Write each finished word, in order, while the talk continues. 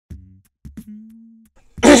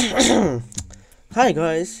Hi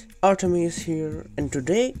guys, Artem is here, and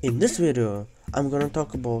today in this video I'm gonna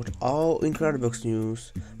talk about all Incredibox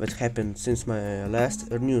news that happened since my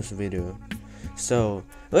last news video. So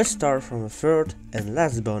let's start from the third and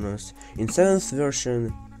last bonus in 7th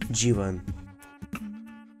version G1.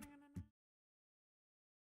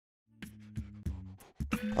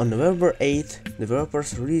 On November 8th,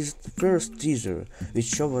 developers released the first teaser, which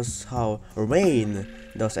shows us how Rain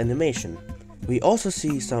does animation. We also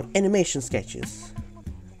see some animation sketches.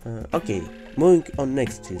 Okay, moving on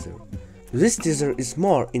next teaser. This teaser is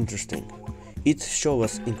more interesting. It shows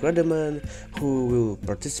us Incrediman, who will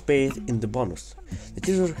participate in the bonus. The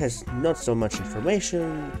teaser has not so much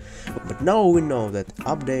information, but now we know that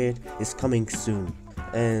update is coming soon.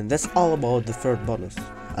 And that's all about the third bonus.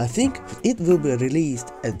 I think it will be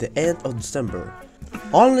released at the end of December.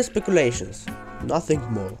 Only speculations, nothing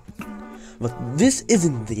more. But this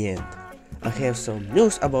isn't the end. I have some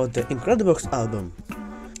news about the Incredibox album.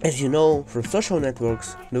 As you know from social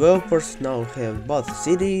networks, developers now have both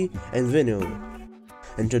CD and vinyl.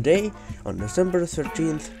 And today, on December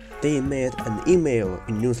 13th, they made an email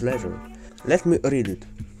in newsletter. Let me read it.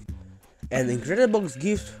 An Incredibox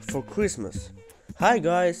gift for Christmas. Hi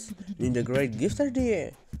guys, need a great gift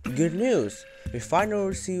idea? Good news! We finally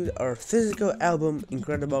received our physical album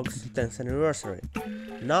Incredibox 10th anniversary.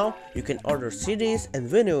 Now you can order CDs and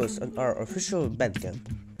vinyls on our official Bandcamp.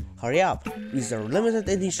 Hurry up, these are limited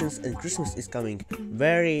editions and Christmas is coming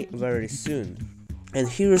very soon. And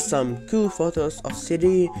here are some cool photos of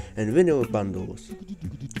CD and vinyl bundles.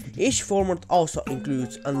 Each format also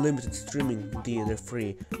includes unlimited streaming via the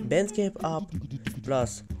free Bandcamp app,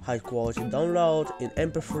 plus high quality download in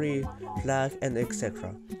MP3, FLAC and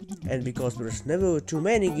etc. And because there's never too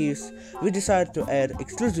many gifts, we decided to add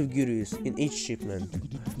exclusive goodies in each shipment.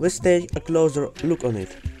 Let's take a closer look on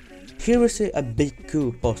it. Here we see a big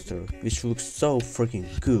cool poster, which looks so freaking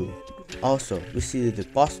cool. Also, we see the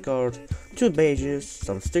postcard, 2 badges,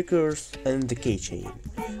 some stickers, and the keychain.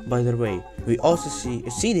 By the way, we also see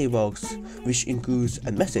a CD box, which includes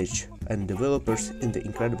a message and developers in the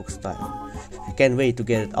Incredibox style. Can't wait to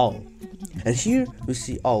get it all. And here we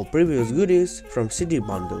see all previous goodies from CD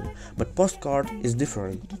bundle, but postcard is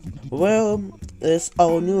different. Well, that's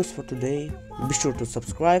all news for today. Be sure to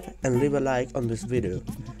subscribe and leave a like on this video.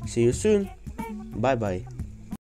 See you soon. Bye bye.